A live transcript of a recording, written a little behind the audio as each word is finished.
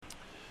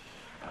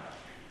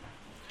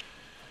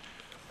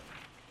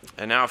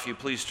And now if you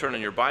please turn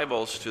in your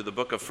Bibles to the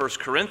book of 1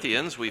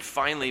 Corinthians, we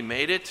finally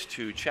made it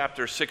to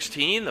chapter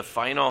 16, the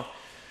final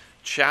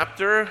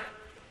chapter.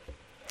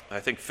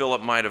 I think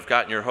Philip might have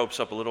gotten your hopes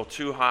up a little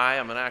too high.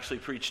 I'm going to actually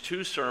preach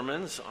 2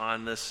 sermons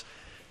on this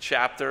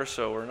chapter,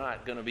 so we're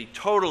not going to be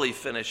totally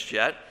finished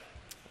yet.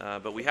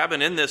 But we have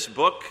been in this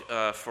book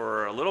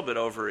for a little bit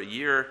over a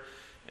year,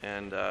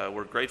 and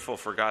we're grateful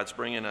for God's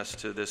bringing us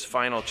to this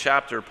final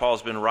chapter.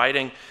 Paul's been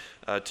writing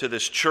to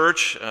this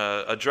church,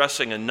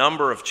 addressing a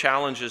number of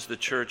challenges the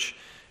church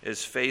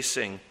is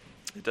facing.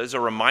 It is a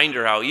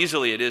reminder how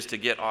easily it is to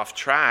get off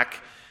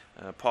track.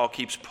 Paul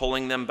keeps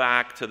pulling them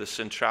back to the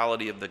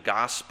centrality of the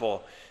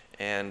gospel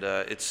and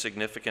its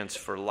significance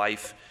for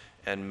life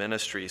and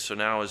ministry. So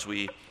now as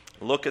we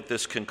look at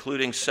this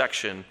concluding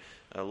section,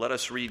 let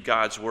us read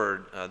God's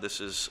word.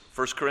 This is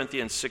 1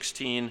 Corinthians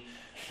 16,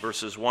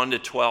 verses 1 to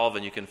 12,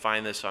 and you can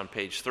find this on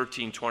page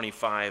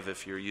 1325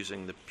 if you're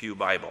using the Pew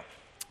Bible.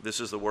 This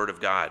is the word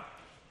of God.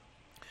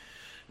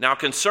 Now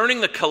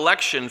concerning the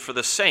collection for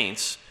the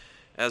saints,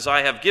 as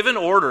I have given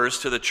orders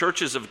to the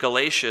churches of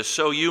Galatia,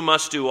 so you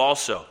must do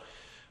also.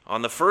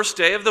 On the first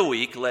day of the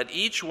week, let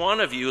each one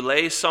of you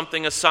lay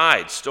something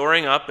aside,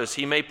 storing up as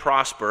he may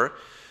prosper,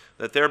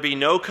 that there be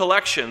no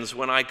collections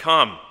when I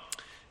come.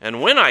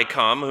 And when I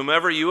come,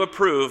 whomever you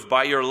approve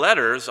by your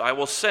letters, I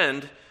will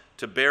send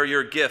to bear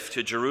your gift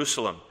to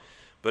Jerusalem.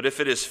 But if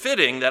it is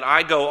fitting that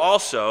I go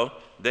also,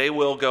 they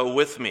will go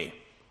with me.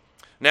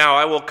 Now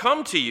I will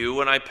come to you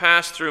when I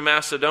pass through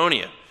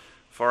Macedonia,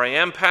 for I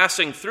am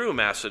passing through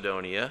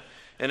Macedonia,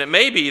 and it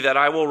may be that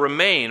I will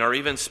remain or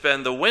even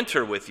spend the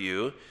winter with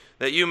you,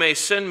 that you may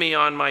send me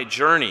on my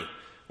journey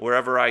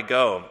wherever I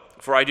go.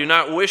 For I do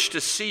not wish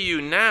to see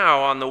you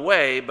now on the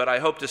way, but I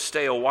hope to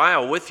stay a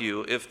while with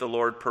you if the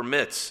Lord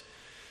permits.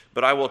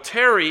 But I will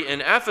tarry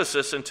in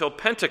Ephesus until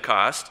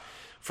Pentecost,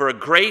 for a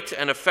great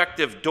and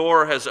effective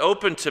door has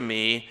opened to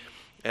me,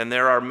 and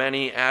there are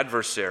many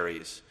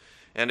adversaries.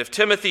 And if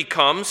Timothy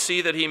comes,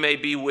 see that he may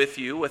be with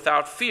you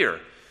without fear,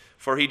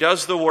 for he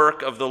does the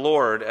work of the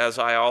Lord as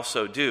I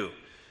also do.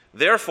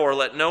 Therefore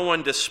let no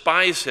one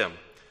despise him,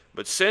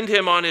 but send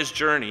him on his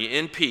journey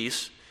in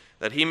peace,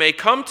 that he may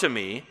come to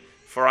me,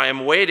 for I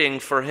am waiting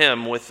for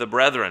him with the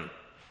brethren.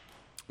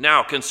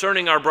 Now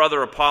concerning our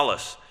brother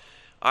Apollos,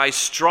 I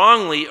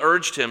strongly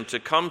urged him to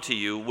come to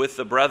you with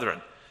the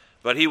brethren,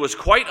 but he was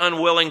quite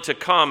unwilling to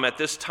come at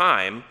this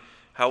time.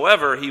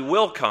 However, he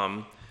will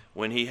come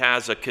when he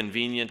has a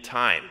convenient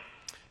time.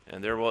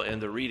 And there will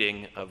end the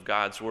reading of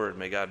God's word.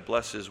 May God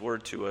bless his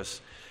word to us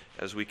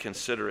as we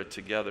consider it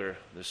together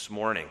this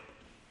morning.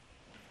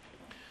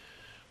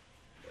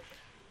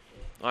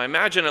 I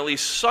imagine at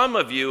least some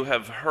of you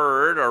have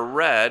heard or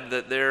read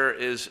that there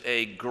is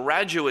a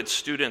graduate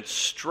student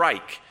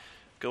strike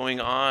going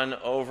on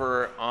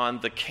over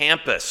on the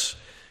campus.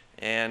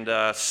 And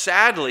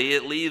sadly,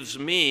 it leaves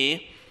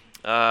me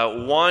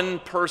one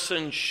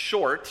person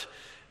short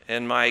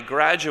and my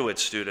graduate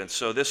students.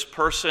 So this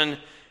person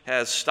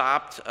has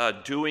stopped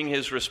doing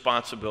his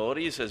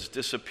responsibilities, has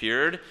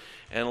disappeared,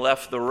 and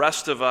left the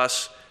rest of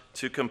us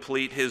to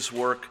complete his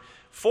work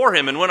for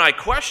him. And when I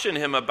questioned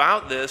him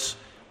about this,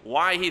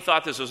 why he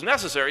thought this was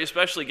necessary,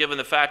 especially given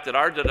the fact that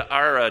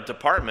our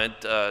department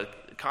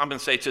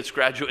compensates its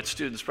graduate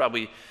students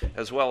probably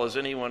as well as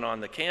anyone on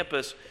the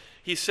campus,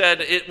 he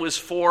said it was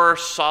for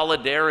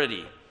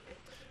solidarity.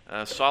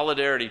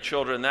 Solidarity,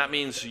 children, that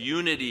means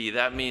unity,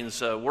 that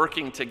means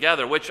working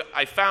together, which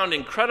I found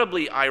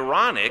incredibly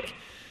ironic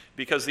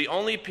because the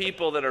only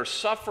people that are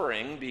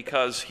suffering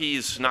because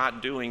he's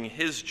not doing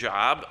his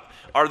job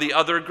are the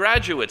other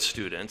graduate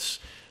students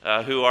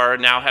who are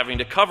now having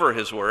to cover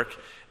his work,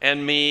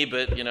 and me,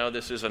 but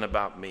this isn't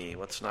about me.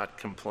 Let's not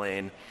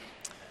complain.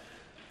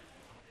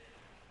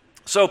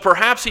 So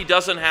perhaps he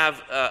doesn't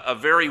have a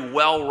very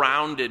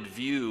well-rounded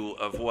view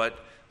of what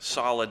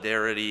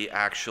solidarity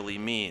actually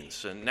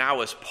means. And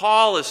now as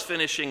Paul is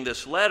finishing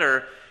this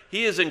letter,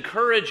 he is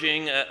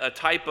encouraging a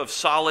type of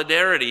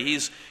solidarity.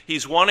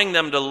 He's wanting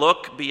them to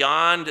look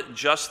beyond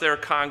just their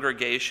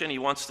congregation. He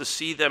wants to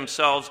see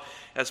themselves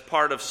as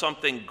part of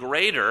something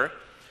greater.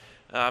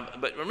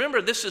 But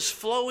remember, this is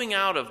flowing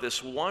out of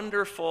this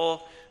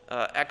wonderful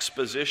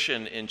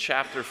exposition in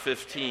chapter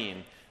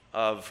 15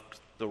 of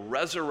the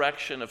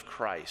resurrection of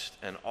Christ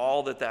and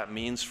all that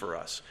means for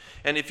us.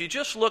 And if you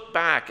just look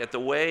back at the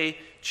way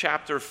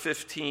chapter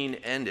 15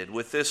 ended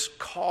with this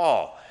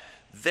call,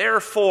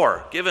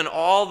 therefore, given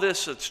all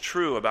this that's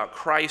true about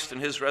Christ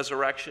and his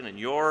resurrection and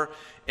your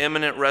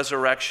imminent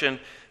resurrection,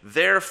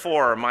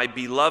 therefore, my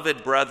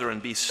beloved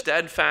brethren, be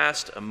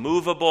steadfast,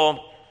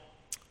 immovable,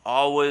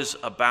 always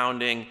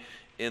abounding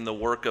in the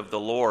work of the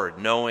Lord,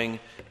 knowing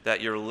that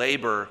your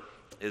labor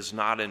is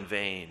not in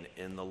vain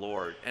in the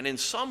Lord. And in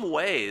some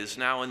ways,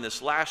 now in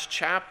this last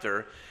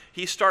chapter,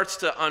 he starts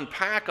to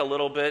unpack a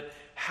little bit,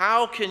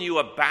 how can you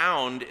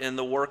abound in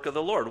the work of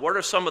the Lord? What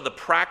are some of the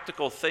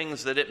practical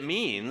things that it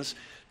means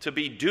to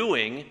be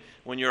doing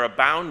when you're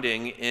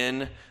abounding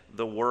in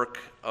the work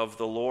of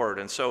the Lord.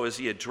 And so as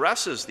he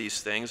addresses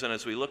these things, and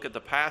as we look at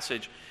the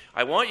passage,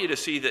 I want you to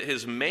see that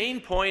his main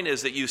point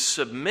is that you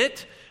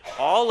submit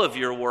all of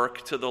your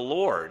work to the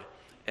Lord.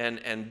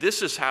 And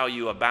this is how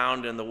you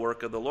abound in the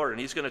work of the Lord.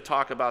 And he's going to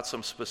talk about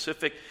some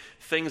specific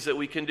things that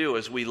we can do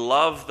as we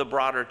love the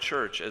broader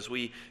church, as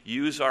we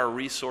use our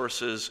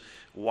resources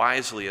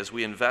wisely, as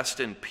we invest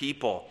in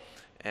people,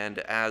 and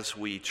as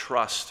we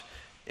trust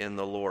in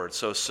the Lord.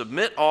 So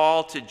submit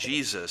all to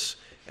Jesus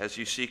as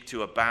you seek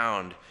to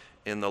abound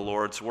in the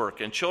Lord's work.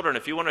 And children,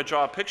 if you want to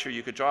draw a picture,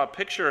 you could draw a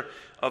picture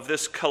of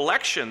this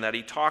collection that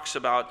he talks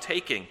about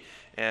taking.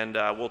 And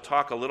we'll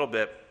talk a little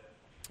bit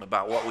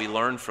about what we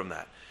learned from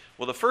that.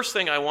 Well, the first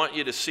thing I want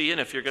you to see,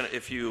 and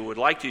if you would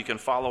like to, you can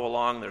follow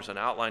along. There's an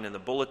outline in the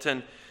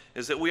bulletin,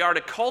 is that we are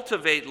to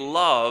cultivate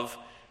love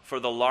for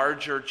the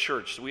larger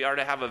church. We are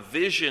to have a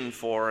vision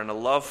for and a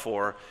love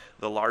for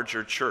the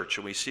larger church.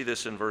 And we see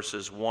this in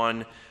verses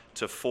 1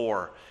 to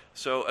 4.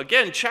 So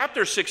again,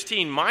 chapter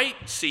 16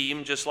 might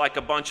seem just like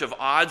a bunch of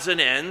odds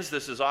and ends.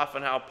 This is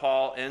often how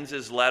Paul ends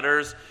his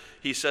letters.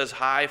 He says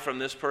hi from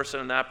this person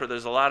and that, but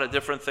there's a lot of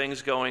different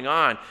things going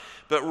on.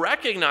 But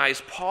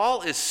recognize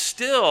Paul is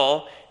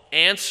still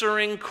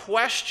answering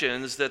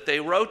questions that they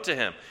wrote to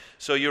him.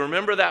 So you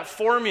remember that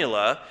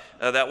formula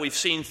that we've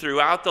seen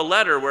throughout the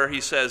letter where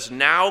he says,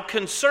 now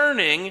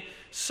concerning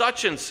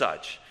such and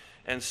such.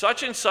 And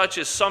such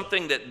is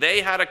something that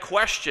they had a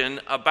question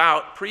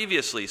about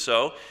previously.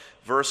 So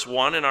verse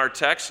 1 in our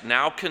text,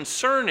 now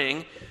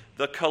concerning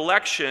the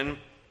collection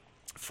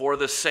for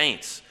the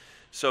saints.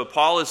 So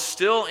Paul is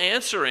still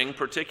answering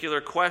particular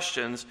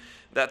questions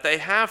that they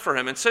have for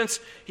him. And since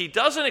he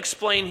doesn't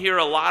explain here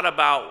a lot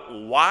about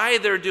why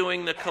they're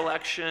doing the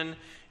collection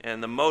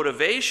and the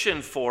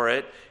motivation for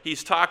it,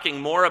 he's talking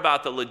more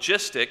about the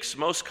logistics.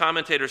 Most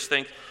commentators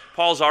think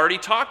Paul's already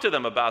talked to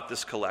them about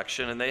this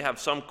collection, and they have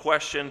some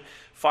question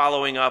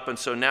following up, and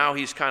so now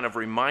he's kind of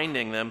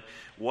reminding them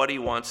what he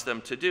wants them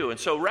to do. And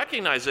so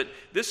recognize that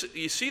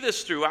you see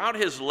this throughout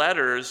his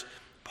letters.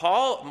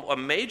 Paul, a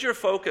major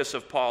focus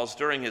of Paul's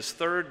during his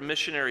third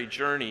missionary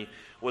journey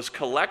was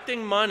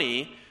collecting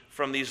money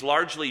from these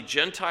largely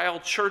Gentile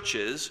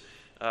churches,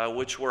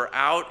 which were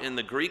out in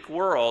the Greek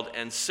world,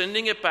 and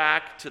sending it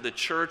back to the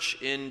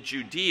church in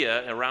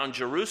Judea around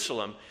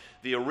Jerusalem,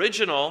 the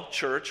original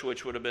church,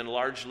 which would have been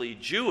largely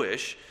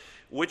Jewish,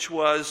 which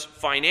was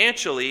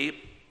financially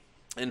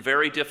in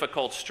very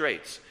difficult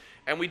straits.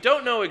 And we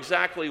don't know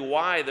exactly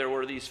why there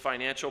were these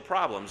financial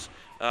problems.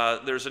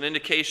 There's an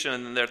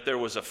indication that there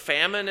was a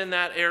famine in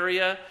that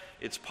area.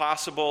 It's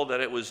possible that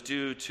it was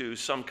due to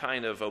some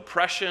kind of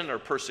oppression or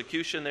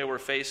persecution they were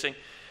facing.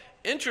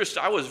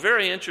 I was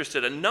very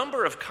interested. A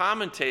number of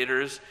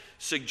commentators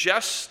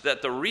suggest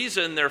that the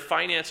reason their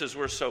finances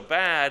were so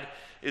bad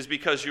is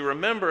because you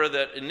remember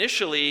that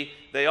initially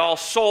they all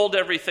sold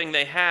everything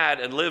they had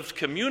and lived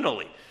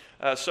communally.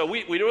 So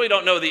we really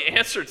don't know the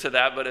answer to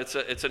that, but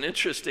it's an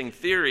interesting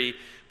theory.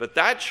 But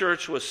that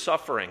church was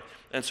suffering.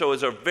 And so it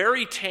was a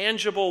very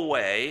tangible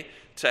way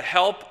to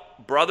help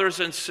brothers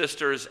and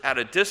sisters at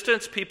a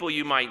distance, people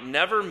you might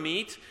never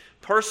meet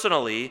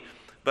personally,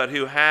 but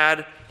who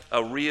had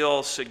a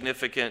real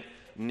significant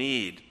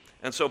need.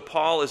 And so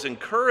Paul is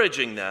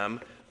encouraging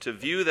them to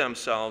view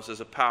themselves as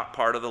a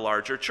part of the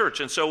larger church.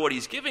 And so what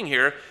he's giving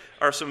here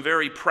are some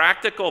very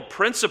practical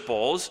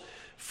principles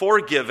for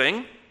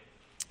giving.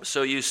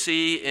 So you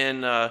see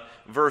in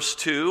verse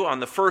 2, on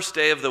the first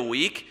day of the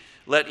week,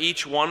 let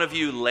each one of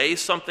you lay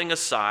something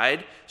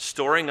aside,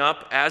 storing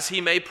up as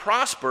he may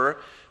prosper,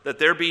 that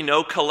there be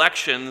no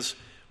collections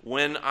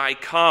when I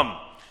come.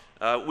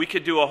 We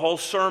could do a whole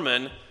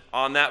sermon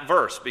on that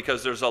verse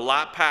because there's a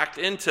lot packed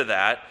into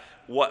that.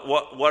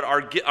 What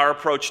our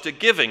approach to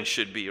giving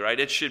should be, right?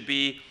 It should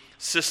be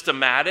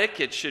systematic.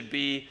 It should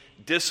be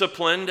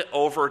disciplined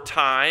over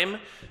time.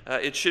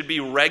 It should be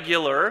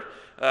regular.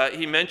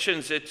 He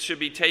mentions it should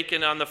be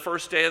taken on the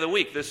first day of the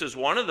week. This is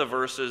one of the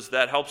verses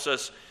that helps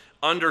us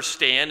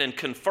understand and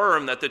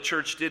confirm that the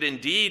church did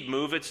indeed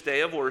move its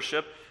day of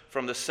worship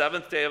from the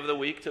seventh day of the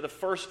week to the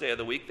first day of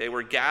the week. They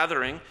were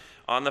gathering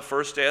on the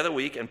first day of the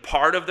week, and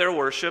part of their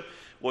worship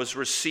was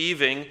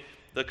receiving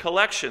the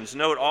collections.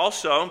 Note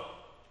also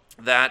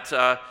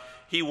that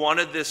he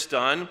wanted this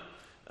done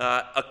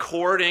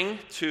according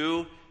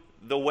to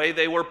the way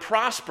they were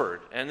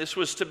prospered, and this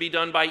was to be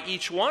done by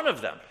each one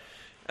of them.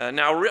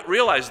 Now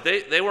realize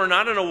they were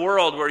not in a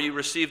world where you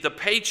received a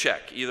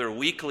paycheck, either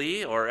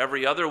weekly or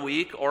every other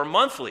week or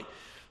monthly.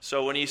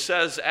 So when he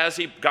says,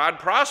 God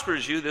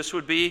prospers you, this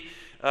would be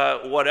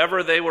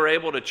whatever they were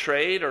able to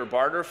trade or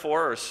barter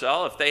for or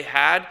sell. If they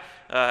had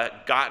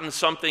gotten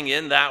something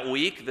in that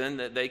week,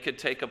 then they could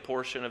take a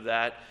portion of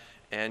that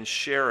and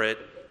share it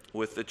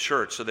with the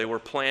church. So they were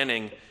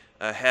planning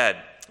ahead.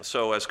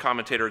 So as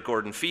commentator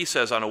Gordon Fee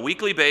says, on a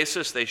weekly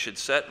basis, they should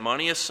set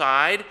money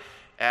aside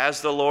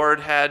as the Lord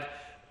had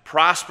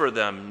prospered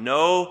them.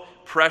 No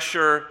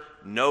pressure,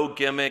 no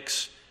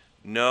gimmicks,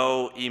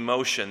 no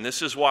emotion.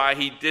 This is why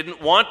he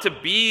didn't want to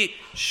be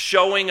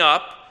showing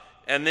up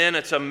and then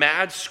it's a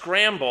mad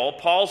scramble.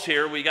 Paul's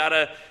here. We got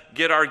to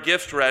get our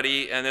gift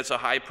ready, and it's a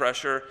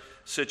high-pressure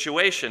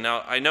situation.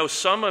 Now, I know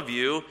some of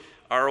you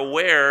are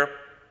aware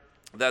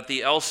that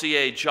the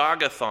LCA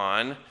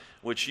Jogathon,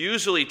 which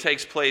usually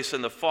takes place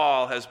in the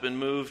fall, has been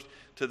moved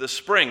to the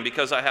spring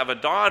because I have a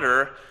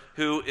daughter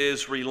who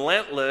is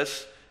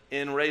relentless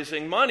in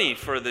raising money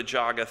for the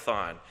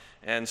Jogathon.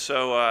 And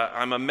so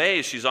I'm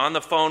amazed. She's on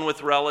the phone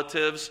with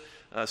relatives.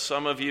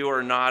 Some of you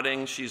are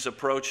nodding. She's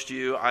approached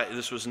you.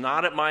 This was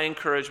not at my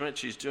encouragement.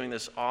 She's doing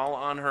this all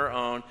on her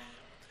own.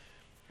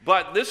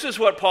 But this is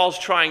what Paul's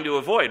trying to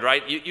avoid,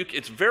 right?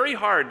 It's very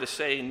hard to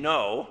say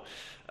no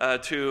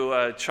to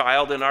a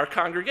child in our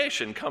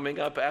congregation coming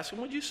up asking,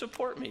 would you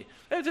support me?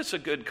 It's a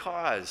good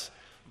cause.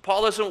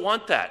 Paul doesn't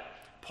want that.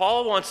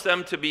 Paul wants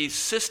them to be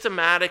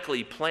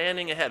systematically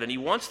planning ahead, and he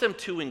wants them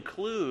to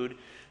include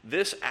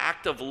this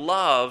act of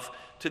love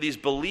to these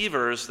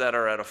believers that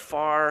are at a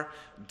far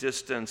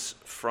distance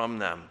from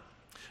them.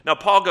 Now,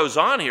 Paul goes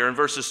on here in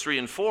verses 3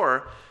 and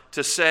 4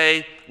 to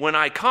say, when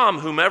I come,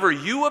 whomever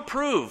you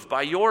approve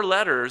by your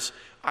letters,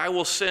 I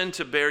will send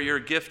to bear your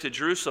gift to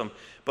Jerusalem.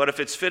 But if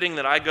it's fitting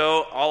that I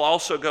go, I'll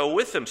also go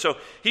with them. So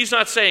he's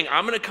not saying,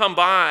 I'm going to come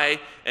by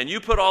and you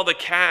put all the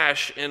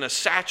cash in a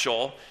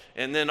satchel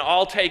and then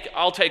I'll take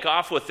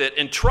off with it.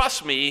 And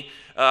trust me,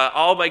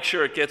 I'll make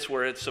sure it gets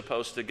where it's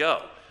supposed to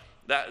go.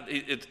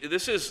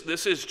 This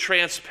is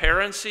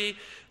transparency.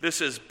 This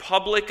is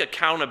public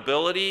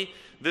accountability.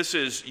 This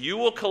is, you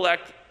will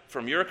collect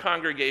from your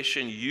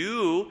congregation.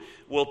 You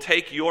will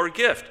take your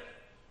gift.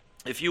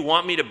 If you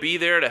want me to be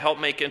there to help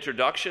make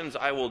introductions,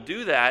 I will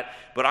do that.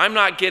 But I'm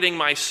not getting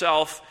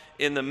myself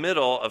in the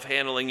middle of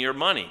handling your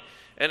money.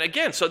 And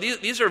again, so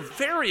these are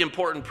very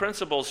important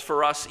principles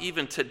for us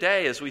even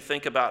today as we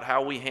think about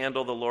how we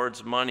handle the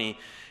Lord's money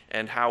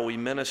and how we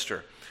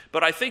minister.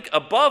 But I think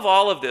above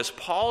all of this,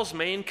 Paul's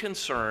main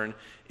concern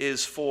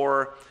is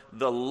for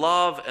the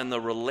love and the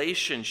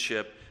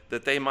relationship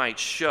that they might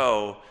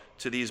show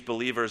to these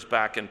believers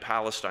back in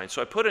Palestine.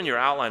 So I put in your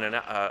outline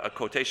a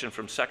quotation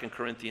from 2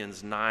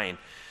 Corinthians 9,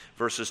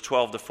 verses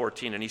 12 to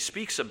 14, and he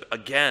speaks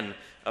again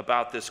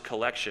about this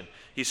collection.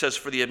 He says,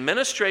 for the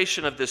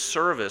administration of this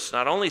service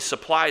not only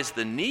supplies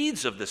the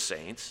needs of the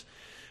saints,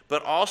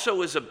 but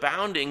also is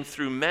abounding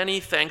through many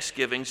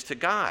thanksgivings to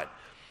God.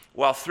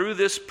 While through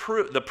this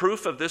the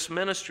proof of this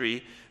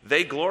ministry,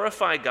 they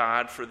glorify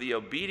God for the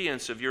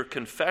obedience of your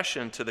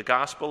confession to the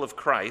gospel of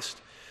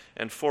Christ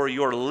and for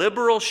your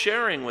liberal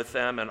sharing with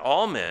them and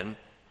all men,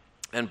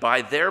 and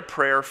by their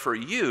prayer for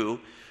you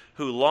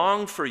who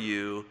long for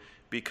you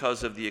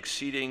because of the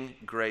exceeding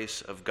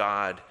grace of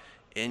God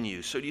in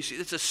you. So do you see,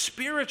 it's a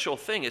spiritual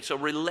thing. It's a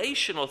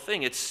relational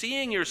thing. It's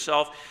seeing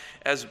yourself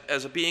as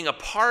being a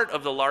part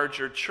of the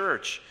larger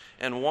church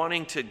and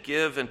wanting to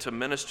give and to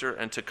minister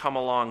and to come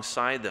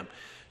alongside them.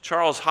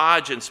 Charles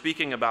Hodge, in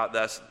speaking about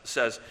this,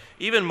 says,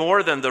 even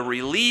more than the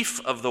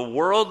relief of the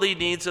worldly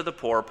needs of the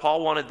poor,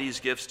 Paul wanted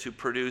these gifts to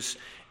produce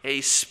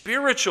a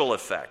spiritual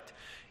effect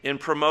in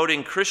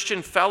promoting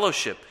Christian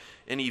fellowship,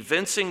 in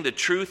evincing the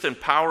truth and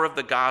power of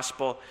the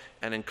gospel,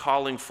 and in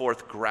calling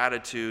forth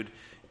gratitude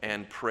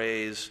and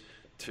praise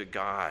to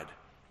God.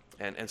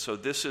 And so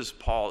this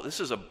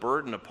is a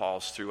burden of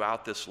Paul's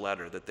throughout this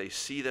letter, that they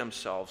see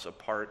themselves a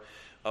part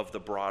of the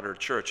broader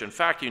church. In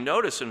fact, you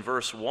notice in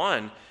verse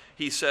 1,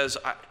 he says,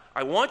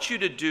 I want you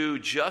to do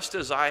just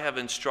as I have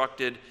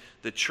instructed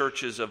the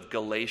churches of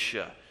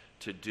Galatia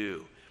to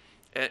do.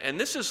 And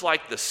this is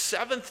like the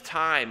 7th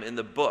time in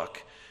the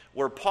book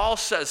where Paul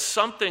says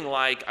something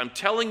like, I'm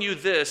telling you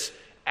this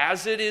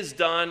as it is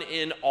done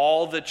in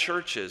all the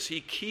churches. He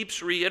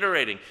keeps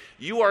reiterating,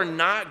 you are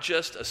not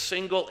just a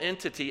single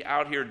entity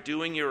out here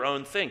doing your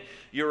own thing.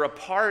 You're a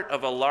part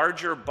of a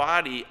larger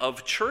body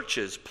of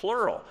churches,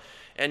 plural.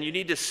 And you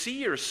need to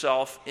see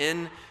yourself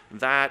in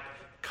that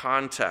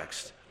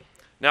context.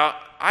 Now,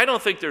 I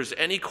don't think there's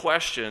any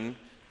question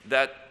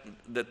that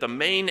the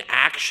main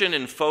action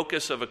and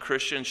focus of a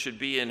Christian should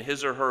be in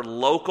his or her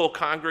local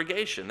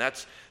congregation.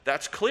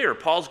 That's clear.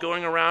 Paul's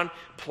going around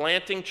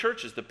planting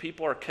churches. The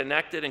people are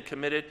connected and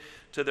committed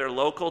to their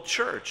local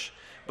church.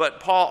 But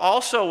Paul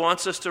also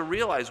wants us to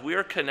realize we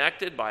are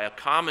connected by a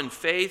common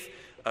faith,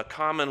 a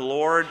common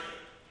Lord,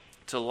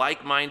 to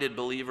like-minded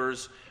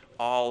believers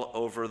all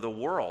over the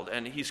world.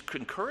 And he's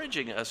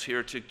encouraging us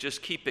here to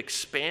just keep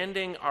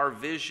expanding our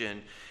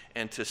vision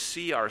and to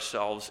see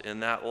ourselves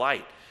in that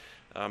light.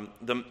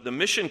 The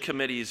mission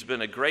committee has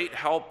been a great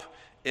help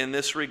in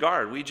this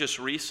regard. We just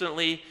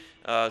recently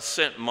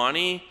sent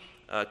money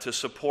to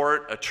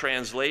support a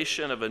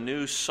translation of a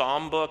new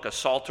psalm book, a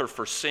Psalter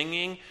for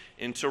Singing,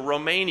 into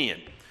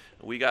Romanian.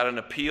 We got an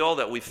appeal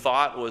that we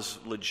thought was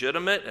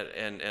legitimate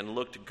and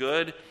looked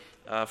good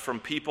from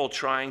people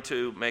trying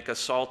to make a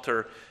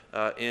Psalter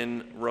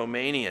in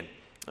Romanian.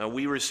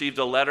 We received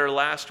a letter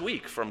last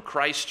week from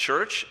Christ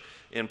Church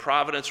in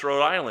Providence,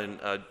 Rhode Island,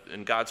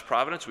 in God's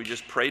providence. We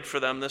just prayed for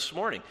them this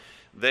morning.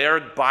 They are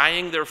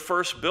buying their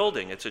first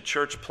building. It's a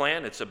church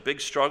plant. It's a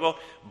big struggle.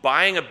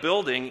 Buying a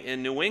building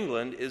in New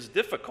England is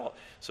difficult.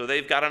 So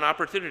they've got an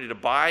opportunity to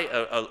buy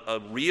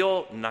a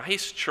real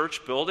nice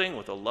church building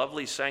with a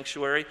lovely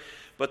sanctuary.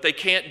 but they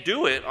can't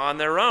do it on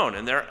their own,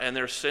 and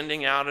they're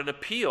sending out an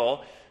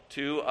appeal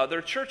to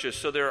other churches.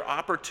 So there are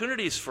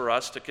opportunities for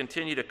us to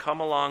continue to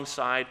come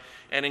alongside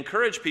and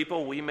encourage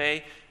people we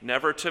may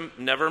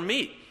never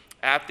meet.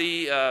 At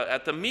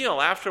the meal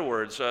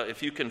afterwards,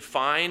 if you can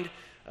find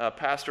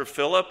Pastor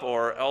Philip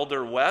or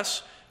Elder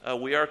Wes,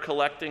 we are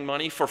collecting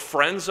money for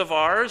friends of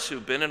ours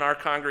who've been in our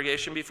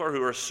congregation before,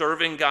 who are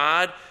serving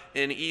God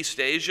in East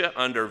Asia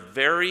under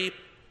very,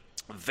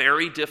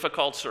 very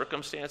difficult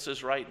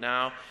circumstances right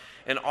now.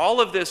 And all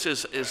of this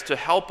is to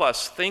help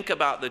us think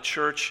about the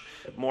church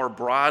more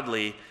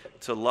broadly,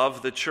 to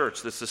love the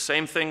church. It's the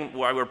same thing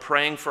why we're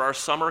praying for our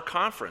summer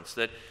conference,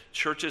 that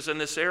churches in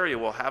this area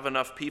will have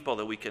enough people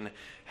that we can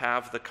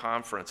have the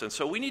conference. And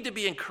so we need to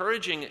be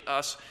encouraging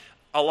us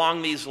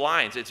along these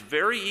lines. It's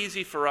very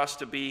easy for us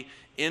to be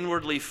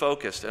inwardly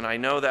focused, and I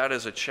know that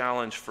is a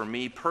challenge for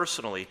me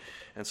personally.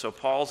 And so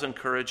Paul's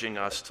encouraging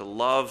us to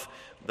love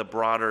the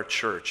broader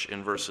church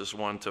in verses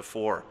 1 to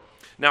 4.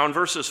 Now, in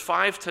verses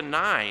 5 to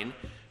 9,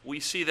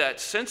 we see that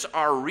since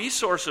our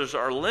resources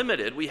are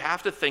limited, we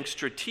have to think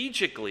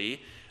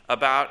strategically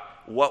about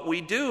what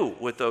we do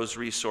with those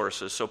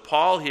resources. So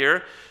Paul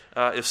here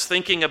is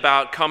thinking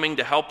about coming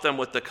to help them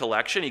with the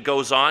collection. He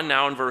goes on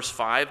now in verse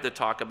 5 to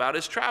talk about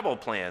his travel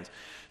plans.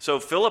 So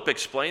Philip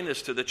explained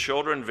this to the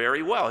children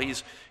very well.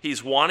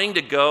 He's wanting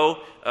to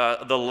go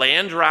the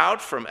land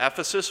route from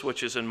Ephesus,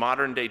 which is in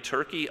modern-day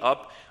Turkey,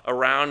 up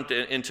around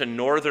into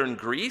northern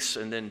Greece,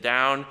 and then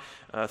down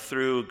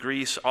through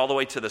Greece all the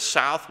way to the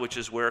south, which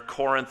is where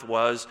Corinth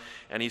was,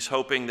 and he's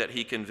hoping that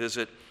he can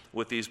visit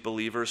with these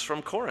believers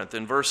from Corinth.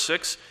 In verse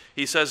 6,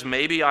 he says,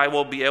 maybe I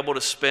will be able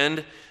to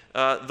spend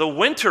the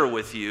winter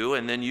with you,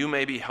 and then you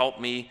maybe help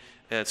me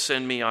and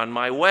send me on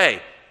my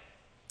way.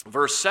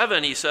 Verse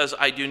 7, he says,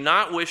 I do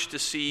not wish to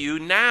see you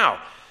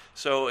now.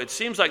 So it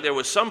seems like there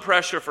was some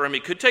pressure for him. He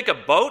could take a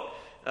boat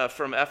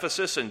from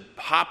Ephesus and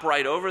hop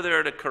right over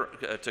there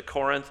to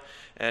Corinth.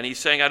 And he's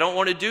saying, I don't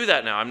want to do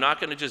that now. I'm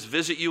not going to just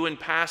visit you in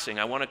passing.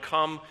 I want to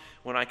come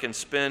when I can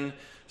spend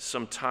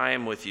some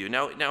time with you.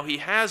 Now he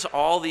has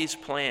all these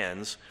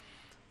plans,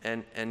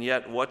 and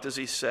yet what does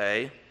he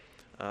say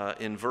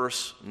in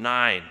verse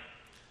 9?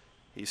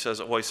 He says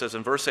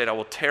in verse 8, I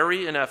will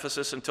tarry in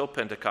Ephesus until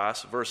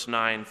Pentecost. Verse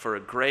 9, for a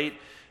great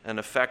and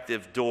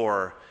effective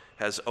door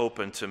has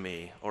opened to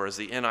me. Or as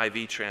the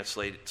NIV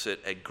translates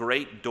it, a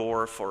great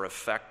door for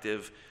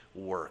effective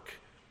work.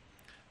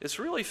 It's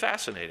really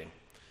fascinating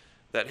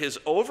that his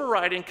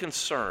overriding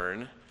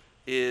concern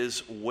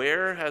is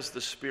where has the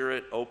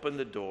Spirit opened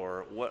the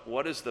door?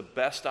 What is the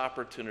best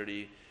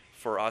opportunity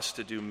for us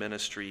to do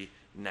ministry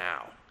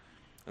now?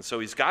 And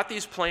so he's got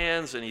these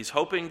plans, and he's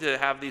hoping to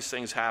have these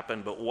things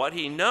happen, but what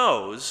he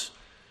knows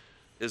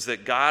is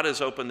that God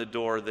has opened the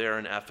door there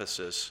in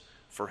Ephesus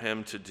for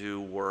him to do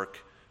work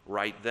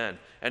right then.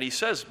 And he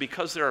says,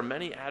 because there are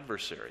many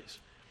adversaries.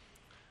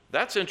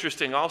 That's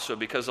interesting also,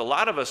 because a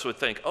lot of us would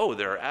think, oh,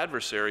 there are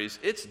adversaries.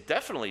 It's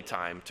definitely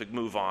time to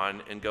move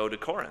on and go to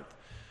Corinth.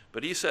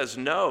 But he says,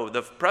 no,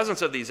 the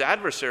presence of these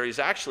adversaries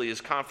actually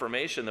is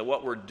confirmation that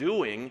what we're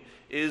doing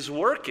is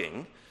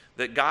working,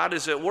 that God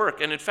is at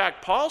work. And in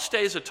fact, Paul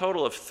stays a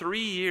total of 3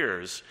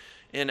 years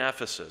in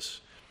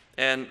Ephesus.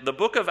 And the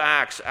book of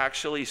Acts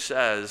actually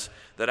says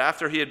that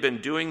after he had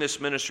been doing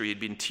this ministry, he'd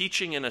been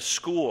teaching in a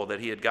school that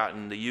he had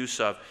gotten the use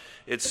of,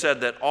 it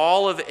said that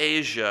all of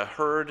Asia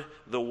heard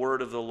the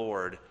word of the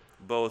Lord,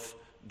 both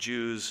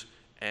Jews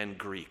and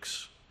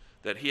Greeks.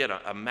 That he had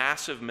a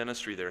massive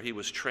ministry there. He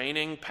was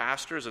training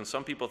pastors, and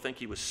some people think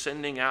he was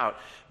sending out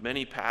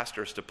many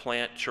pastors to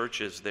plant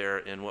churches there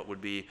in what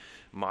would be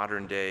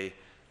modern-day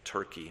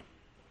Turkey.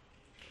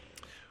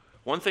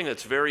 One thing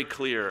that's very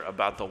clear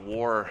about the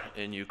war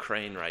in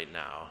Ukraine right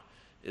now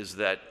is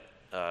that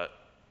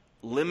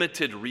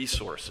limited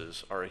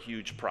resources are a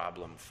huge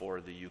problem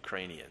for the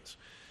Ukrainians.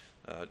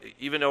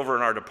 Even over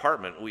in our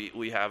department,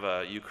 we have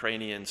a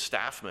Ukrainian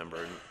staff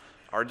member, and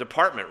our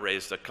department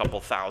raised a couple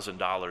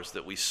 $1,000s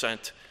that we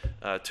sent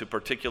to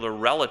particular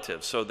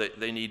relatives, so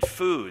that they need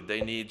food,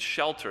 they need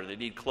shelter, they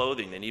need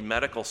clothing, they need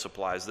medical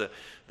supplies.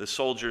 The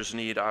soldiers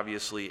need,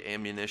 obviously,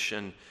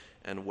 ammunition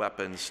and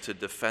weapons to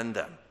defend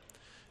them.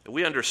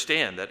 We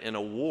understand that in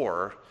a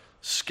war,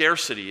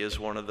 scarcity is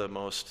one of the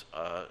most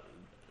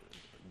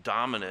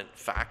dominant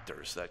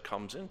factors that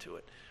comes into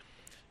it.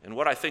 And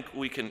what I think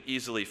we can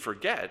easily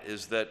forget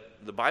is that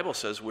the Bible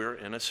says we're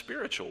in a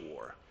spiritual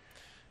war.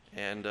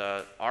 And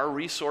our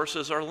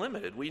resources are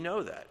limited. We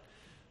know that.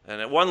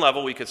 And at one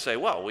level, we could say,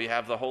 well, we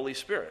have the Holy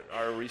Spirit.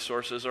 Our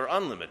resources are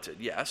unlimited.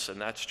 Yes, and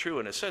that's true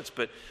in a sense.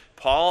 But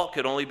Paul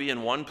could only be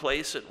in one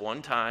place at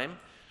one time.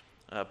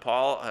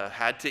 Paul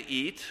had to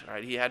eat,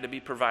 right? He had to be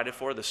provided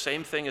for. The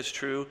same thing is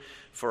true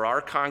for our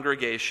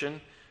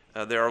congregation.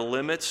 There are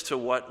limits to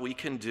what we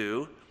can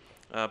do.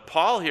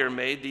 Paul here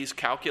made these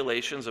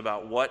calculations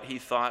about what he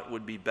thought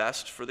would be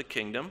best for the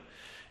kingdom,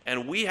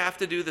 and we have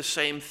to do the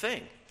same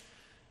thing.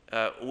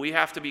 We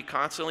have to be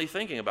constantly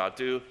thinking about,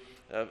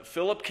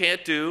 Philip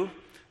can't do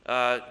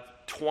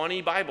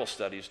 20 Bible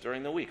studies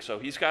during the week, so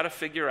he's got to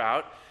figure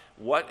out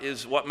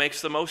what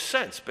makes the most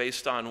sense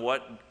based on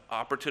what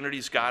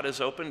opportunities God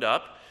has opened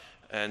up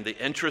and the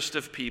interest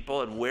of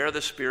people and where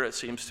the Spirit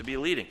seems to be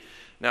leading.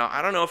 Now,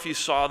 I don't know if you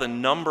saw the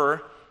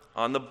number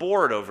on the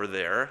board over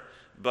there,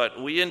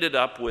 but we ended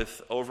up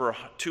with over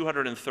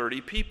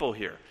 230 people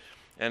here.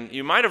 And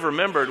you might have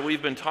remembered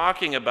we've been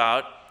talking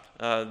about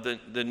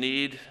the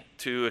need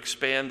to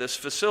expand this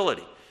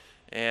facility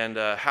and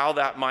how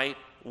that might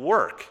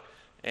work.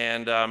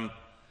 And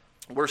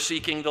we're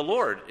seeking the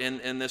Lord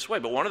in this way.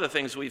 But one of the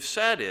things we've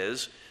said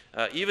is,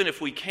 even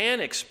if we can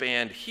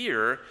expand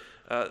here,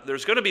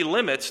 there's going to be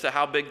limits to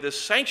how big this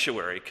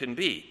sanctuary can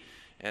be.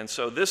 And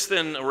so this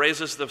then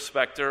raises the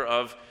specter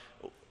of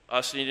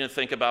us needing to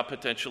think about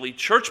potentially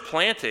church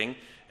planting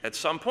at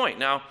some point.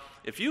 Now,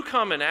 if you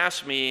come and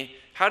ask me,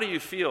 how do you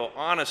feel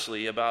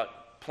honestly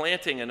about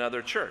planting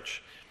another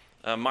church?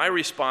 My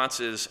response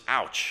is,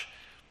 ouch.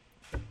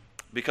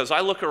 Because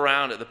I look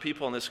around at the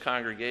people in this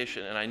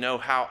congregation and I know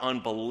how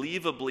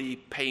unbelievably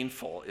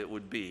painful it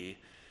would be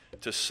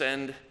to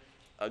send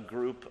a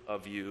group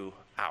of you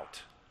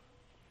out.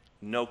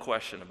 No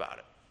question about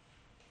it.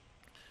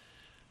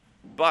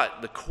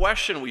 But the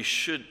question we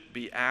should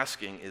be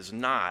asking is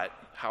not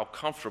how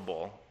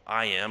comfortable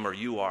I am or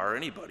you are or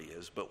anybody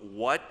is, but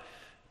what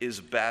is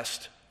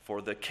best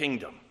for the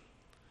kingdom?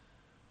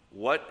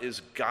 What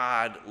is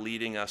God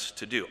leading us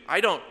to do? I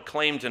don't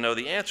claim to know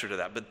the answer to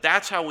that, but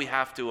that's how we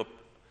have to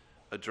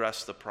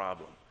address the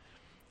problem.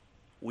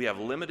 We have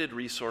limited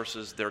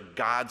resources. They're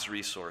God's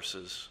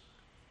resources.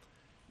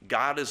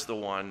 God is the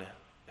one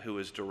who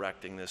is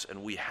directing this,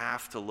 and we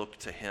have to look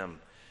to him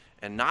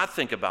and not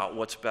think about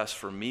what's best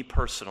for me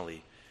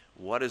personally,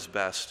 what is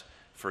best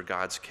for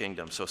God's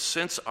kingdom. So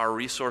since our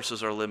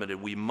resources are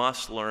limited, we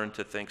must learn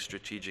to think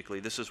strategically.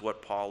 This is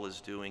what Paul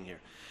is doing here.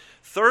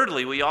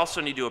 Thirdly, we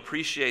also need to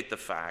appreciate the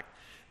fact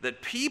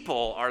that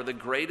people are the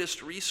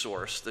greatest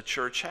resource the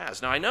church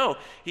has. Now, I know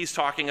he's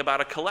talking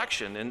about a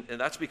collection, and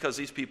that's because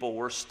these people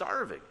were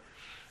starving.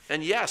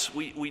 And yes,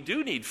 we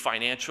do need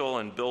financial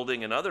and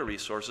building and other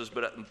resources,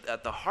 but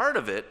at the heart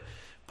of it,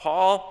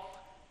 Paul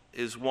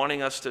is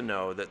wanting us to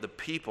know that the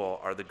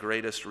people are the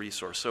greatest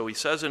resource. So he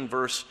says in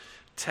verse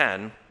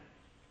 10,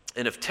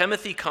 "And if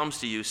Timothy comes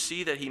to you,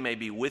 see that he may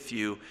be with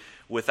you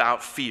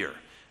without fear."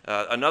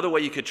 Another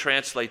way you could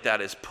translate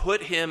that is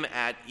put him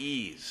at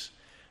ease.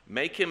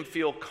 Make him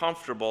feel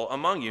comfortable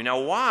among you. Now,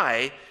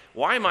 why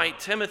might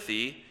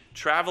Timothy,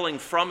 traveling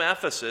from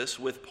Ephesus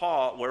with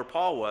Paul, where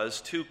Paul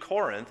was, to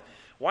Corinth,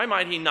 why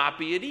might he not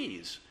be at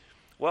ease?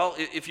 Well,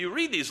 if you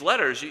read these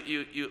letters,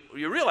 you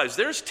realize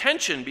there's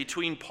tension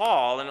between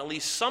Paul and at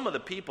least some of the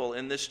people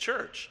in this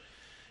church.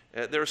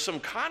 There's some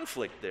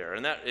conflict there.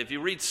 And that if you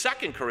read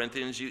 2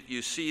 Corinthians,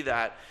 you see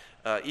that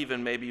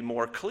even maybe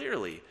more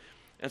clearly.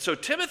 And so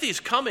Timothy's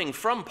coming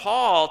from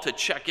Paul to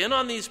check in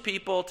on these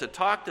people, to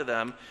talk to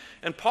them.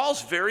 And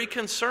Paul's very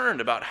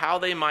concerned about how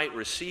they might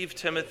receive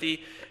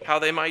Timothy, how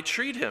they might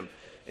treat him.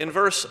 In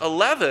verse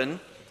 11,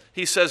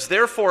 he says,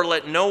 "Therefore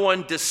let no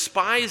one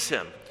despise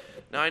him."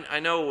 Now, I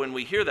know when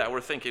we hear that,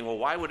 we're thinking, well,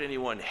 why would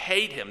anyone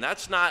hate him?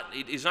 He's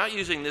not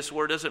using this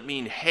word, doesn't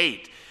mean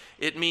hate.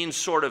 It means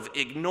sort of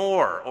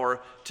ignore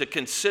or to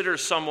consider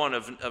someone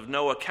of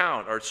no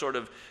account or sort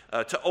of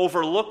to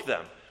overlook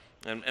them.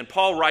 And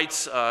Paul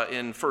writes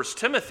in 1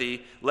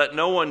 Timothy, "Let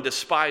no one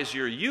despise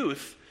your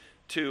youth,"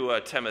 to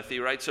Timothy,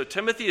 right? So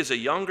Timothy is a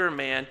younger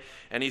man,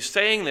 and he's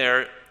saying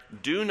there,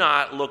 do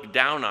not look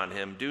down on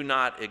him. Do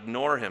not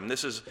ignore him.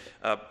 This is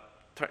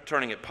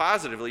turning it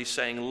positively,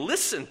 saying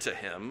listen to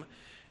him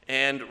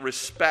and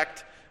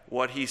respect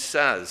what he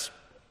says.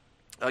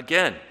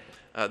 Again,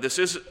 this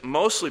is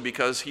mostly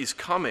because he's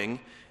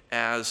coming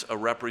as a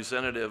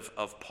representative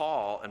of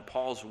Paul, and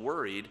Paul's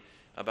worried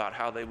about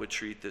how they would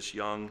treat this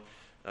young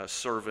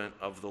servant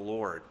of the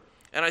Lord.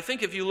 And I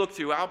think if you look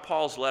throughout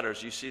Paul's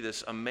letters, you see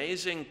this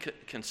amazing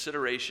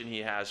consideration he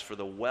has for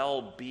the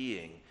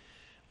well-being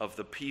of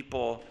the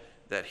people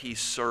that he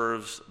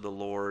serves the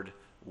Lord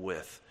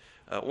with.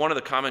 One of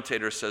the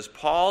commentators says,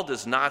 Paul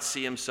does not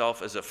see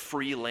himself as a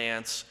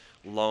freelance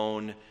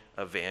lone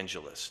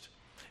evangelist.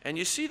 And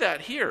you see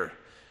that here,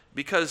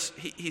 because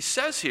he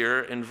says here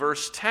in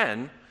verse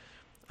 10,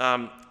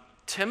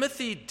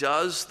 Timothy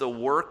does the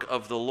work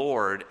of the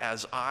Lord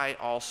as I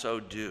also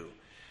do.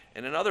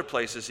 And in other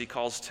places, he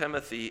calls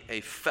Timothy a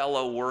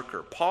fellow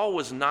worker. Paul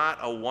was not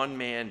a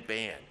one-man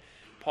band.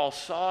 Paul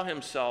saw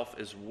himself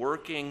as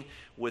working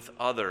with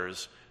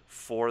others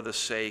for the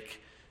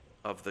sake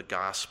of the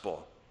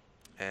gospel.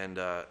 And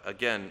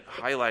again,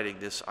 highlighting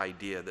this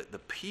idea that the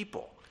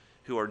people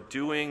who are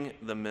doing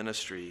the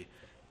ministry,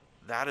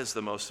 that is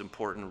the most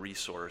important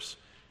resource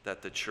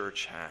that the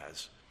church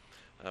has.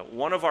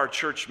 One of our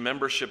church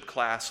membership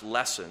class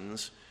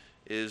lessons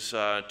is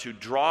to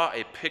draw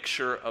a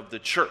picture of the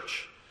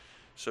church.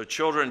 So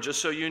children,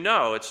 just so you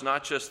know, it's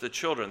not just the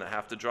children that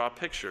have to draw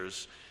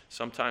pictures.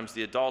 Sometimes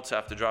the adults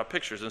have to draw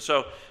pictures. And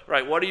so,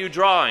 right, what are you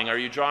drawing? Are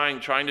you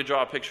trying to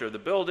draw a picture of the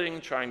building,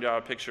 trying to draw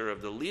a picture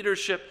of the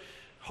leadership?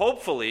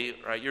 Hopefully,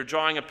 right, you're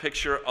drawing a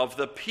picture of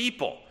the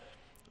people.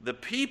 The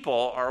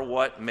people are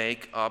what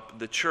make up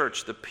the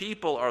church. The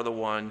people are the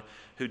one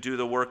who do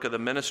the work of the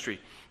ministry.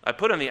 I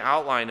put in the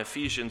outline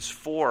Ephesians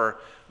 4,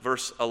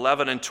 verse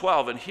 11 and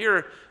 12, and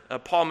here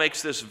Paul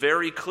makes this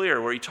very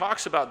clear, where he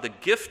talks about the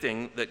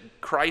gifting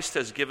that Christ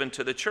has given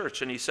to the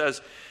church. And he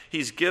says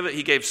he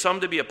gave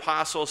some to be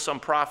apostles, some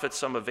prophets,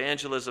 some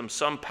evangelism,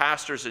 some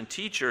pastors and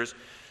teachers.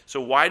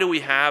 So why do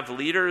we have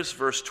leaders?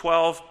 Verse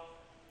 12,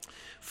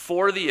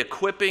 for the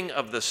equipping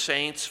of the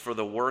saints for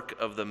the work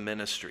of the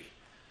ministry.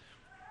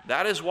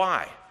 That is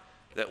why,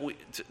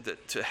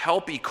 to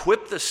help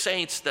equip the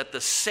saints, that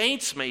the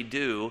saints may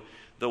do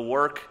the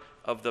work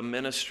of the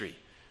ministry.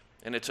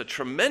 And it's a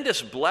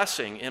tremendous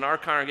blessing in our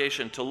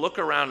congregation to look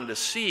around and to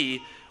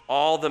see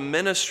all the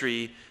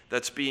ministry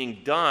that's being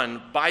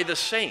done by the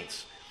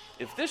saints.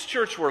 If this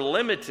church were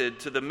limited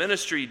to the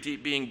ministry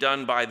being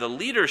done by the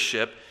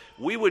leadership,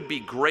 we would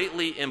be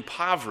greatly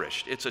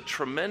impoverished. It's a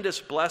tremendous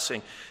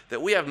blessing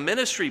that we have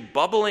ministry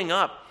bubbling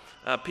up.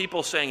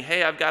 People saying,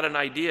 hey, I've got an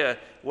idea.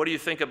 What do you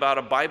think about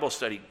a Bible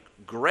study?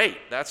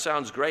 Great. That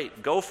sounds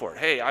great. Go for it.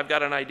 Hey, I've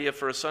got an idea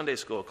for a Sunday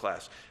school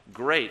class.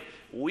 Great.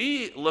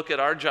 We look at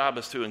our job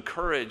as to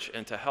encourage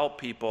and to help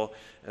people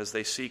as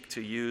they seek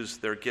to use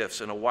their gifts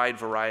in a wide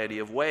variety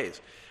of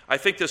ways. I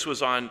think this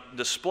was on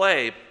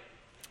display.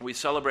 We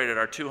celebrated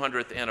our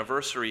 200th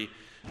anniversary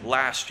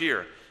last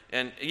year.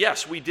 And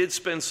yes, we did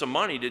spend some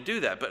money to do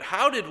that. But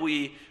how did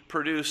we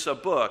produce a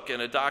book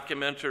and a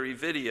documentary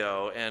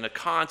video and a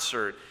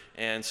concert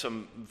and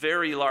some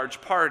very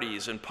large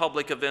parties and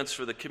public events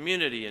for the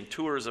community and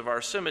tours of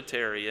our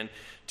cemetery and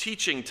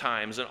teaching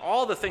times and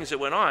all the things that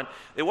went on?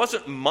 It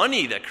wasn't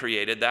money that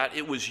created that.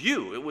 It was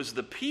you. It was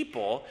the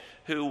people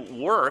who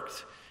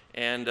worked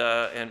and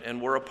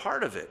were a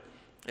part of it.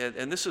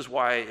 And this is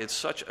why it's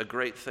such a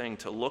great thing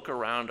to look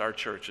around our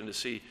church and to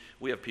see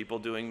we have people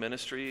doing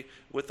ministry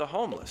with the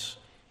homeless.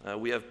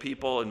 We have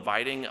people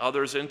inviting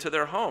others into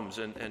their homes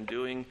and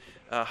doing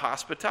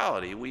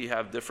hospitality. We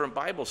have different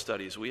Bible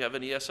studies. We have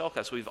an ESL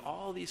class. We have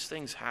all these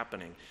things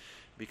happening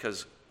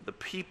because the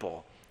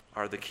people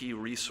are the key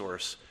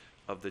resource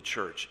of the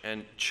church.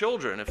 And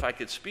children, if I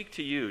could speak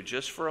to you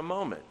just for a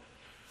moment,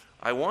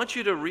 I want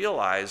you to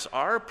realize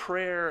our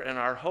prayer and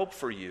our hope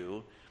for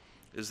you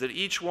is that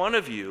each one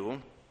of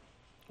you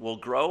will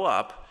grow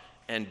up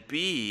and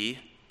be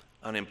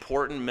an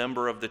important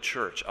member of the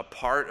church, a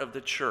part of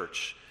the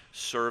church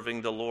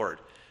serving the Lord.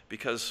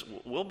 Because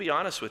we'll be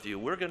honest with you,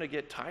 we're going to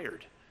get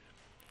tired.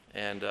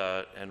 And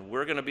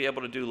we're going to be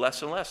able to do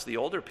less and less, the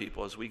older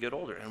people, as we get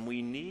older. And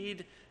we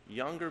need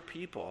younger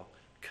people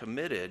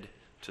committed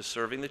to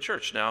serving the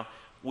church. Now,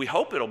 we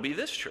hope it'll be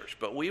this church,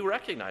 but we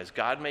recognize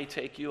God may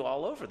take you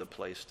all over the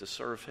place to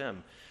serve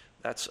him.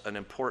 That's an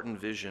important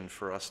vision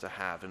for us to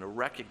have, and to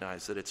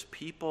recognize that it's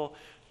people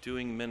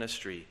doing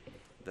ministry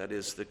that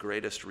is the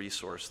greatest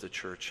resource the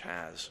church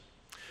has.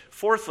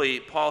 Fourthly,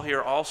 Paul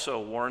here also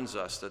warns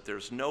us that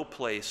there's no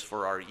place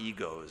for our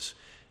egos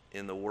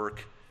in the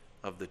work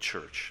of the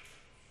church.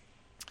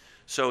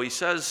 So he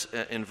says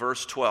in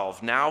verse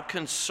 12, now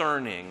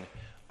concerning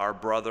our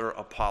brother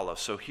Apollos.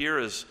 So here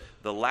is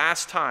the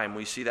last time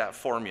we see that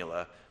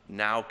formula,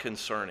 now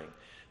concerning.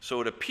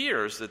 So it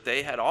appears that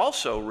they had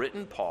also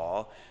written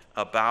Paul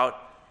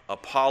about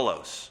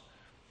Apollos.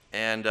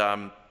 And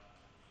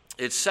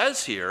it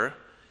says here,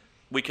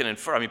 we can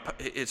infer,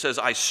 it says,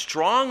 I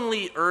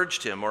strongly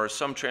urged him, or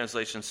some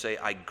translations say,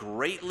 I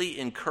greatly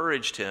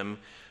encouraged him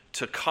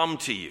to come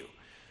to you.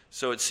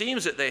 So it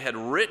seems that they had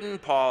written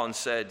Paul and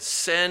said,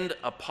 send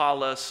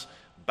Apollos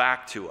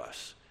back to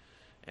us.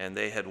 And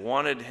they had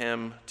wanted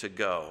him to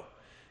go.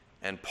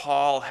 And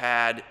Paul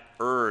had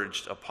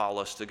urged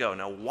Apollos to go.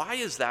 Now, why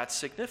is that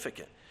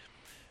significant?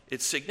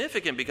 It's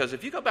significant because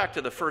if you go back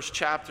to the first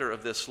chapter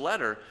of this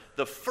letter,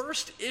 the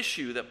first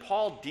issue that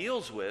Paul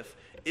deals with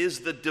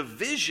is the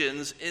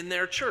divisions in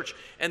their church.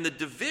 And the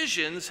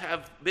divisions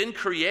have been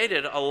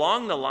created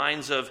along the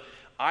lines of,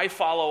 I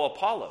follow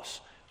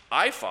Apollos,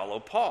 I follow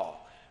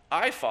Paul,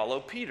 I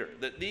follow Peter.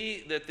 That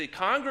the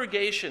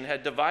congregation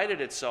had divided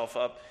itself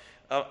up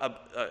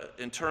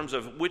in terms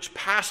of which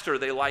pastor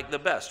they liked the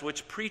best,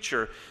 which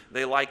preacher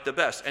they liked the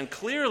best. And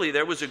clearly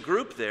there was a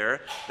group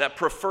there that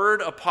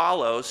preferred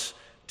Apollos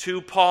to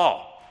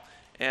Paul.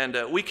 And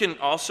we can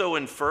also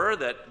infer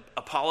that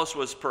Apollos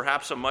was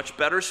perhaps a much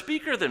better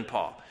speaker than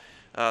Paul.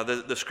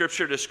 The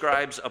scripture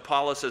describes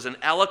Apollos as an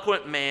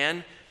eloquent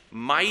man,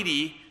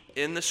 mighty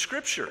in the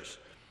scriptures.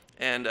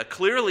 And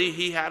clearly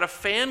he had a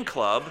fan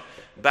club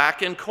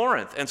back in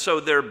Corinth. And so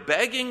they're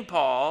begging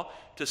Paul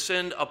to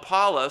send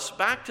Apollos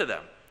back to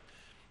them.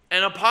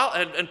 And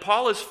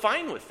Paul is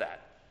fine with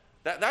that.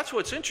 That's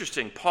what's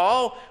interesting.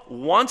 Paul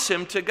wants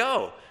him to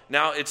go.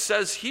 Now, it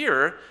says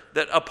here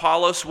that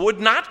Apollos would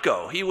not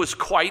go. He was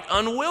quite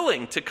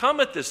unwilling to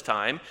come at this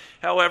time.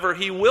 However,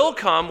 he will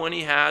come when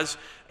he has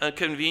a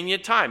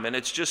convenient time. And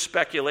it's just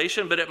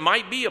speculation, but it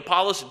might be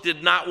Apollos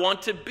did not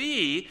want to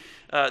be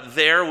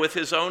there with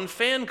his own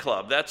fan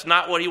club. That's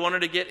not what he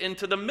wanted to get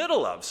into the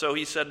middle of. So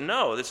he said,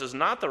 no, this is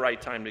not the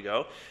right time to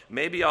go.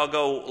 Maybe I'll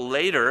go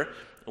later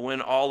when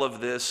all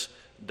of this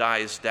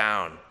dies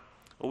down.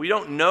 Well, we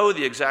don't know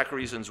the exact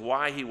reasons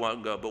why he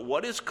won't go, but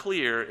what is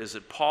clear is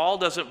that Paul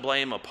doesn't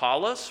blame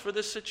Apollos for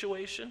this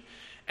situation,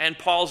 and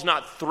Paul's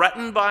not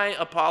threatened by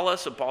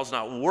Apollos, and Paul's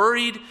not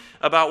worried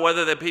about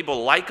whether the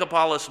people like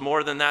Apollos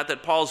more than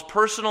that Paul's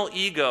personal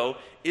ego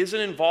isn't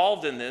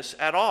involved in this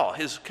at all.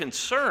 His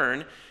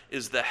concern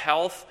is the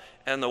health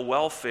and the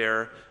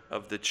welfare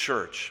of the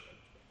church.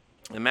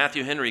 And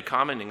Matthew Henry,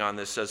 commenting on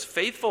this, says,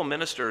 faithful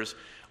ministers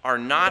are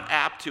not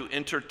apt to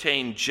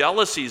entertain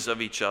jealousies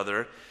of each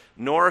other,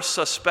 nor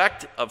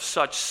suspect of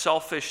such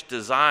selfish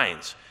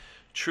designs.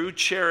 True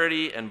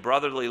charity and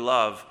brotherly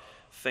love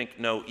think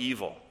no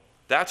evil.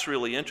 That's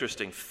really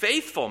interesting.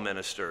 Faithful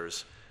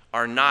ministers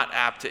are not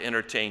apt to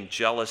entertain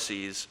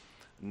jealousies,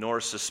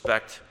 nor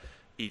suspect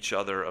each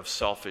other of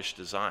selfish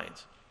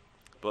designs.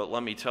 But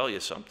let me tell you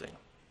something.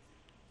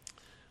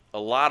 A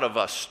lot of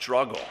us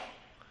struggle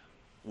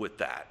with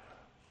that.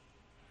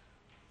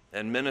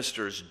 And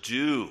ministers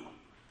do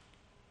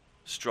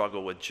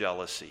struggle with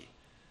jealousy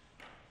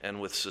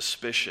and with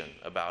suspicion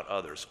about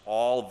others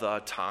all the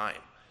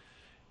time.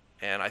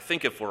 And I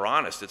think if we're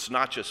honest, it's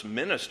not just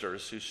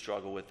ministers who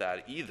struggle with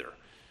that either.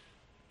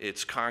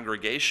 It's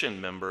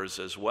congregation members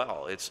as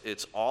well.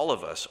 It's all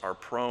of us are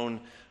prone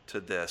to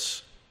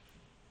this.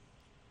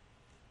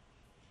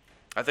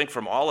 I think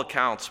from all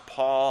accounts,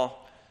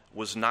 Paul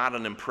was not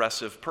an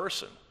impressive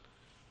person.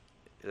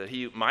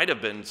 He might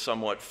have been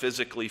somewhat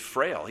physically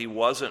frail. He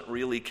wasn't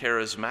really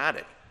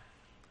charismatic.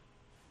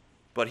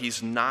 But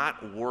he's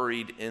not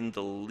worried in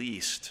the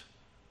least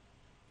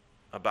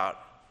about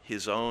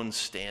his own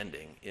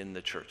standing in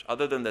the church,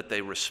 other than that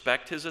they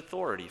respect his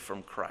authority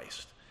from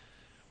Christ.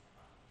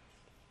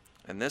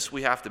 And this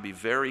we have to be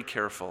very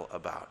careful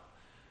about,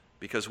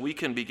 because we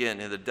can begin,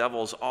 and the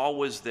devil's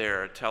always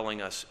there telling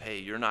us, hey,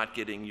 you're not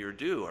getting your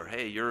due, or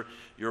hey, you're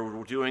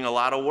doing a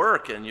lot of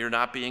work and you're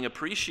not being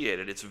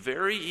appreciated. It's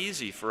very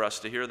easy for us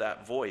to hear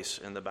that voice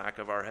in the back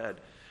of our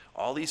head.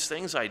 All these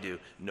things I do,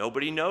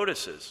 nobody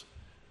notices.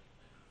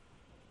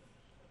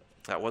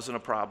 That wasn't a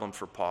problem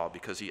for Paul,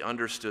 because he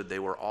understood they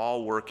were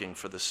all working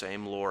for the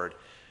same Lord.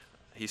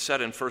 He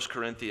said in 1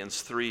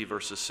 Corinthians 3,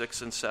 verses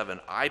 6 and 7,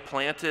 I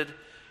planted,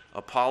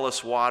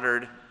 Apollos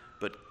watered,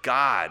 but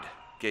God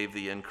gave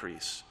the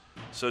increase.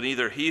 So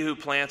neither he who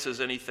plants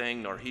is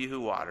anything, nor he who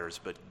waters,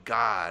 but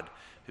God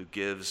who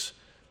gives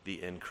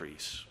the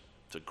increase.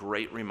 It's a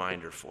great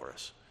reminder for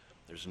us.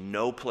 There's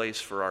no place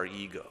for our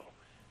ego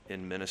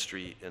in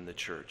ministry in the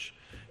church.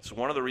 It's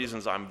one of the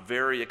reasons I'm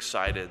very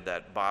excited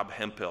that Bob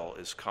Hemphill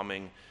is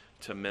coming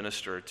to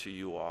minister to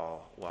you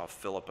all while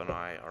Philip and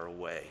I are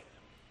away.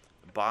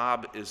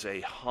 Bob is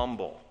a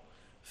humble,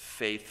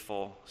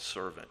 faithful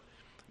servant.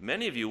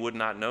 Many of you would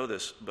not know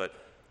this, but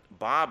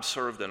Bob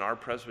served in our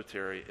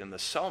presbytery in the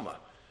Selma,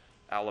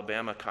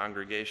 Alabama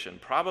congregation,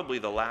 probably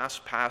the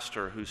last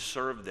pastor who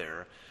served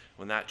there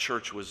when that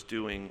church was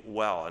doing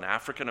well, an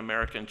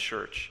African-American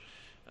church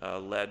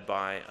led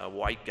by a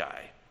white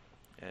guy,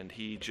 and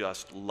he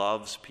just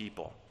loves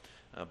people.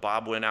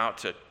 Bob went out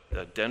to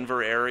the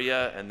Denver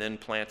area and then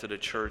planted a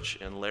church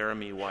in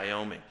Laramie,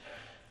 Wyoming,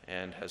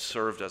 and has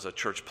served as a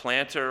church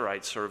planter,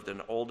 right? Served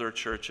in older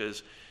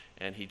churches,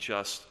 and he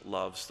just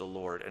loves the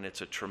Lord. And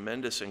it's a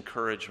tremendous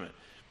encouragement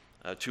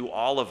to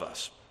all of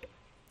us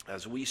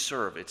as we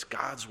serve. It's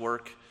God's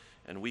work,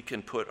 and we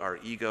can put our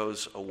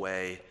egos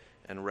away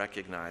and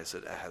recognize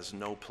that it has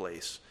no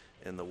place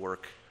in the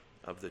work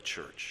of the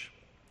church.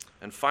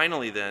 And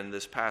finally, then,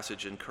 this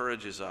passage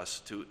encourages us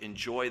to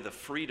enjoy the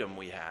freedom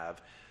we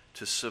have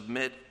to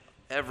submit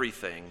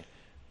everything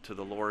to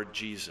the Lord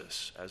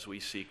Jesus as we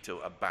seek to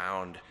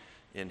abound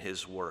in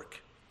his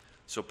work.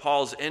 So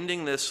Paul's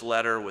ending this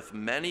letter with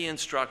many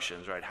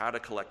instructions, right? How to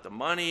collect the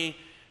money.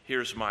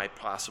 Here's my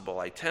possible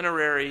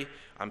itinerary.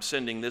 I'm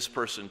sending this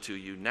person to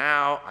you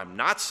now. I'm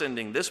not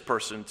sending this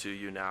person to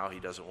you now.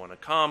 He doesn't want to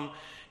come.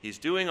 He's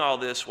doing all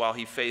this while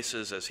he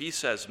faces, as he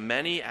says,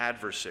 many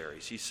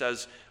adversaries. He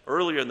says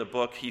earlier in the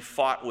book he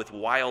fought with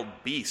wild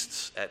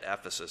beasts at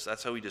Ephesus.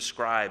 That's how he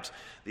describes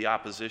the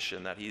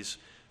opposition that he's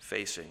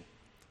facing.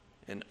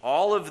 And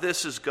all of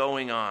this is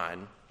going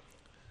on,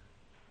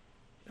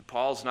 and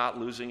Paul's not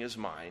losing his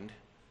mind.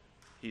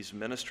 He's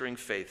ministering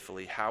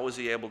faithfully. How is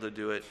he able to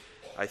do it?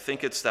 I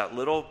think it's that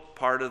little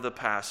part of the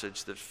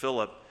passage that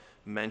Philip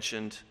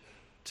mentioned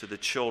to the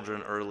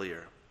children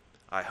earlier.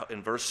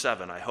 In verse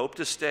 7, I hope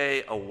to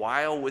stay a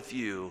while with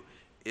you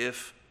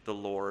if the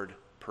Lord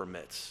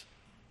permits.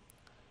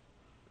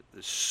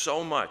 There's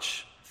so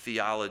much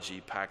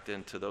theology packed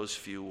into those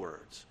few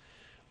words.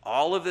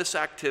 All of this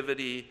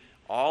activity,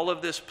 all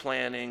of this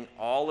planning,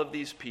 all of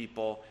these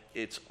people,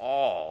 it's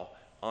all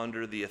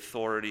under the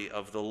authority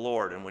of the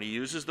Lord. And when he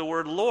uses the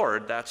word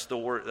Lord,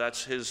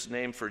 that's his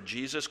name for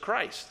Jesus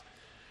Christ.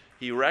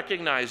 He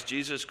recognized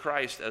Jesus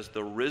Christ as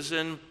the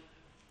risen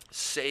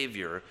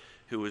Savior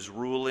who is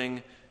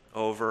ruling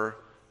over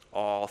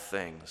all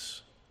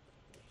things.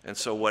 And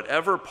so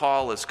whatever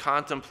Paul is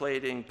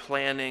contemplating,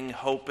 planning,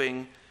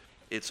 hoping,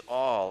 it's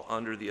all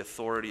under the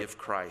authority of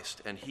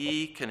Christ. And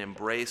he can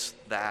embrace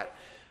that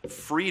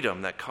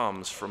freedom that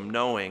comes from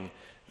knowing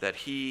that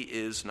he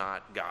is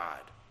not God.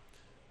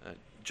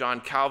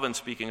 John Calvin,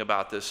 speaking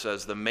about this,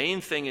 says, "The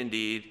main thing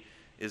indeed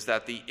is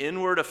that the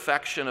inward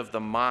affection of the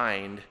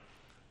mind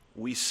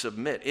we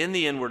submit. In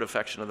the inward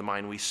affection of the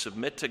mind, we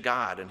submit to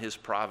God and his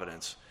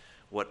providence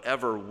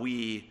whatever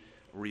we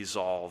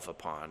resolve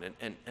upon."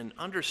 And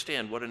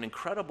understand what an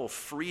incredible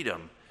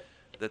freedom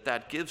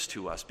that gives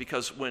to us,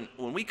 because when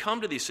we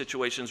come to these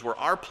situations where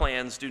our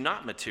plans do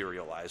not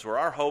materialize, where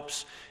our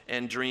hopes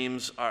and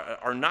dreams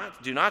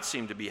do not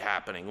seem to be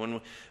happening,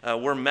 when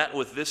we're met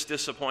with this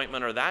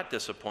disappointment or that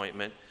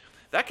disappointment,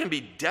 that can be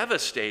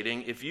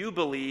devastating if you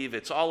believe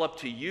it's all up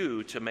to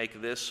you to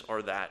make this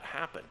or that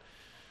happen.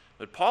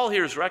 But Paul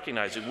here is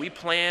recognizing we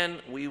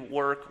plan, we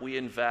work, we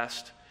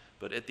invest,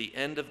 but at the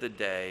end of the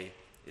day,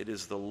 it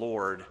is the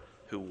Lord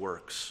who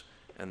works,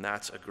 and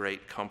that's a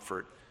great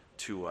comfort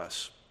to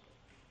us.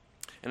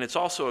 And it's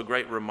also a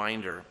great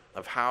reminder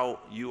of how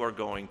you are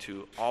going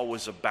to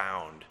always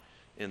abound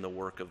in the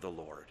work of the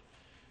Lord.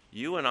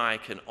 You and I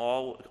can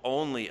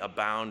only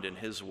abound in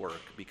his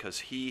work because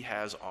he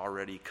has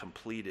already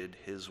completed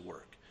his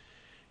work.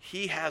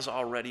 He has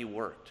already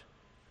worked.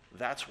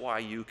 That's why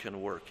you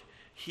can work.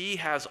 He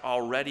has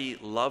already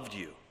loved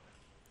you.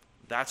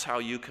 That's how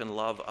you can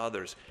love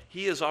others.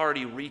 He has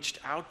already reached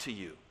out to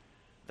you.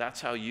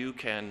 That's how you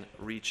can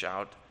reach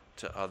out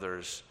to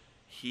others.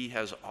 He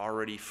has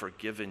already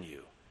forgiven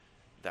you.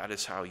 That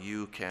is how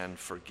you can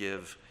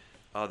forgive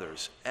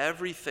others.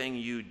 Everything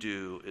you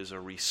do is a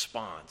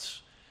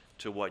response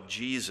to what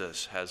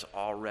Jesus has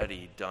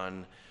already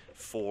done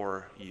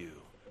for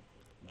you.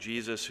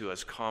 Jesus, who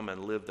has come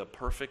and lived a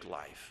perfect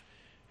life,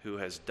 who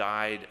has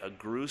died a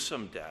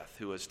gruesome death,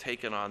 who has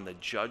taken on the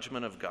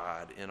judgment of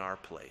God in our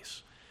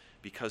place,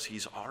 because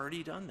he's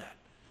already done that.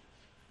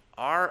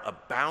 Our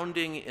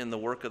abounding in the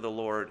work of the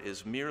Lord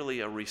is merely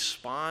a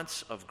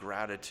response of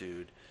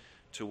gratitude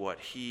to what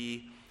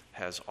he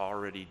has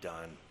already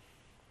done.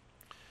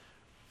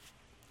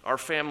 Our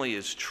family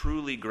is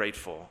truly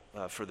grateful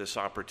for this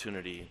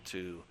opportunity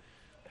to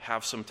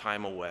have some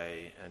time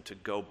away and to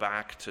go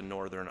back to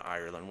Northern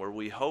Ireland, where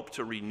we hope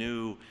to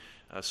renew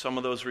some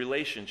of those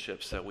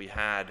relationships that we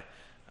had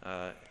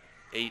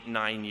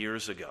 8-9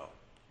 years ago.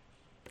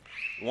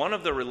 One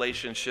of the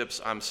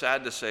relationships, I'm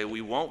sad to say,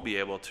 we won't be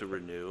able to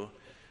renew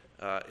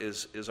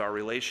is our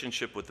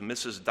relationship with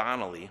Mrs.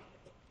 Donnelly.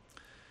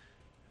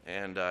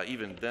 And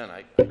even then,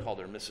 I called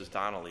her Mrs.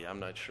 Donnelly. I'm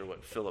not sure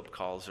what Philip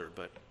calls her,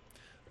 but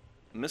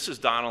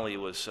Mrs. Donnelly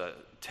was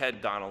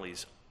Ted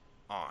Donnelly's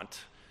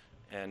aunt,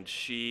 and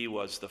she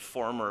was the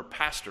former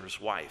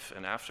pastor's wife.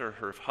 And after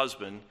her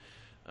husband,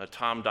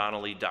 Tom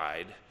Donnelly,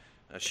 died,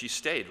 she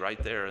stayed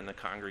right there in the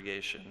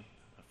congregation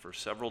for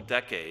several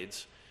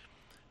decades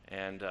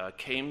and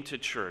came to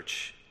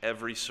church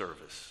every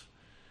service.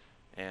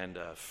 And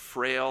a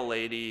frail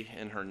lady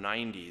in her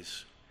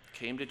 90s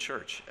came to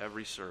church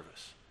every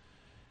service.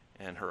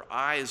 And her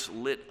eyes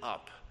lit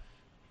up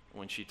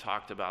when she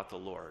talked about the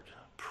Lord,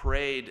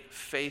 prayed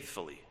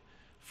faithfully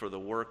for the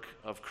work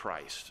of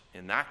Christ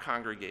in that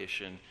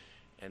congregation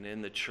and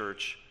in the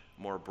church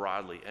more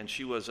broadly. And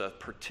she was a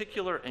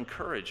particular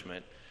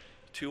encouragement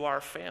to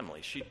our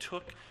family. She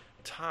took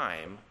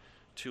time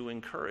to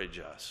encourage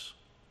us.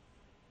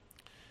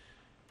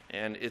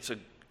 And it's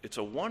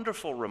a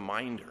wonderful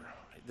reminder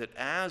that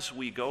as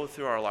we go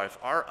through our life,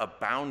 our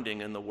abounding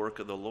in the work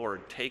of the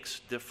Lord takes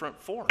different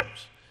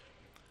forms.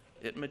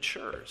 It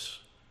matures.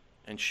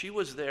 And she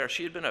was there.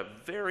 She had been a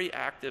very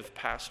active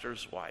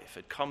pastor's wife,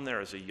 had come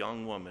there as a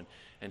young woman,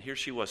 and here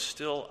she was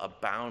still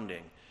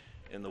abounding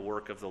in the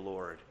work of the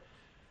Lord.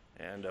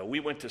 And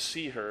we went to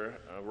see her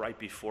right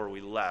before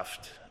we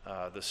left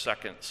the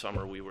second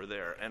summer we were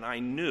there. And I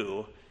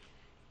knew,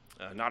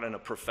 not in a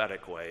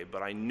prophetic way,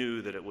 but I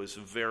knew that it was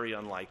very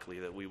unlikely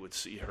that we would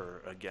see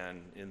her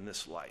again in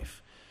this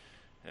life.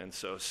 And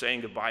so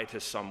saying goodbye to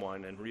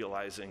someone and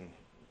realizing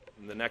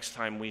the next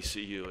time we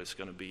see you is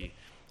going to be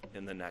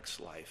in the next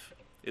life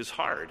is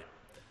hard.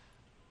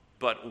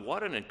 But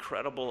what an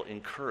incredible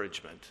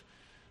encouragement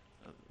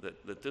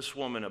that this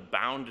woman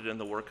abounded in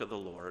the work of the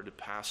Lord,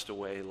 passed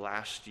away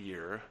last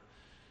year,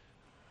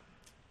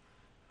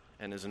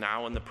 and is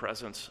now in the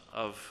presence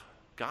of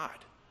God,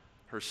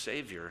 her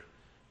Savior,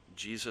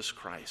 Jesus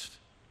Christ.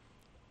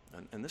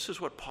 And this is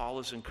what Paul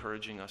is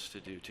encouraging us to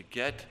do, to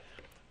get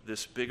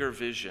this bigger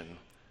vision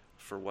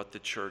for what the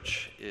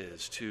church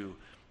is, to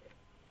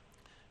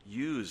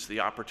use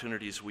the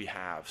opportunities we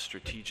have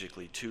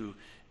strategically to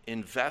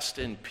invest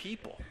in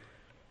people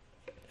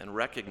and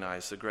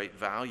recognize the great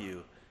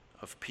value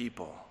of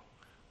people,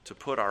 to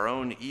put our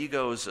own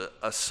egos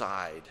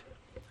aside,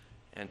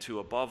 and to,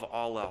 above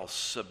all else,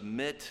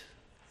 submit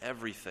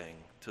everything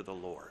to the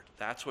Lord.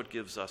 That's what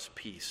gives us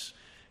peace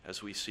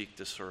as we seek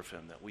to serve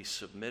him, that we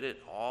submit it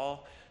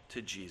all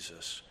to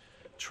Jesus,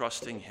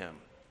 trusting him.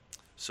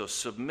 So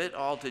submit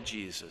all to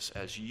Jesus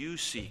as you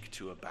seek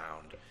to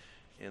abound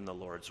in the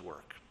Lord's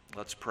work.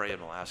 Let's pray,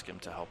 and we'll ask him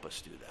to help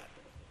us do that.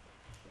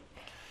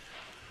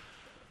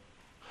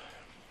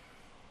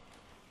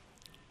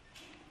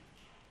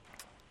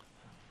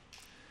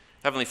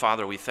 Heavenly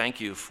Father, we thank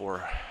you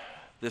for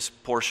this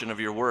portion of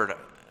your word.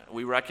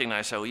 we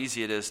recognize how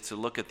easy it is to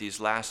look at these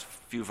last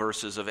few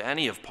verses of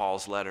any of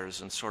Paul's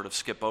letters and sort of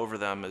skip over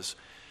them as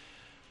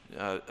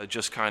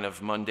just kind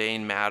of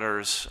mundane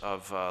matters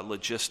of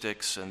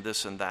logistics and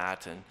this and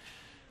that. And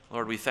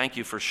Lord, we thank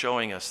you for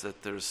showing us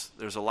that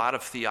there's a lot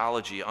of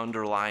theology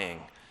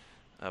underlying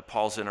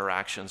Paul's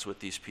interactions with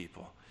these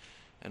people.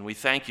 And we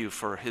thank you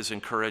for his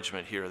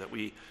encouragement here, that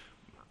we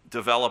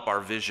develop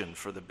our vision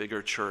for the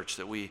bigger church,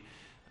 that we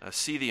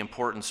see the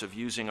importance of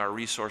using our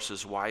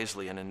resources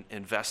wisely and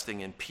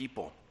investing in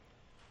people.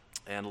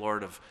 And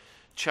Lord, of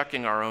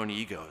checking our own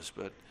egos,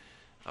 but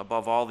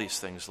above all these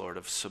things, Lord,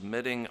 of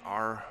submitting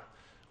our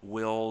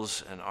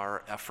wills and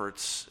our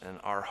efforts and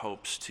our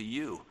hopes to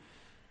you,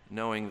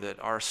 knowing that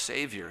our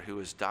Savior, who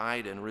has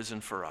died and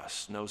risen for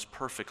us, knows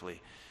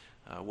perfectly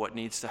what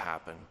needs to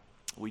happen.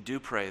 We do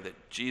pray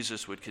that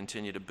Jesus would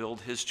continue to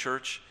build his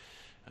church.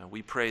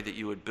 We pray that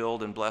you would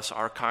build and bless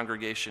our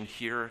congregation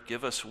here.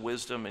 Give us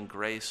wisdom and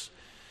grace,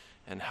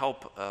 and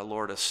help,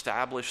 Lord,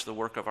 establish the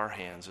work of our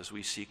hands as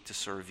we seek to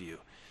serve you.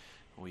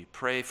 We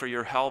pray for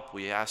your help.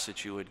 We ask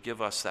that you would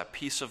give us that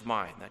peace of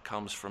mind that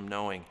comes from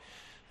knowing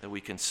that we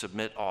can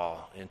submit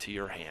all into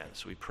your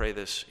hands. We pray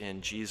this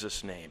in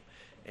Jesus' name.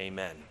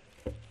 Amen.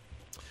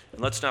 And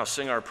let's now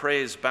sing our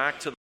praise back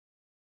to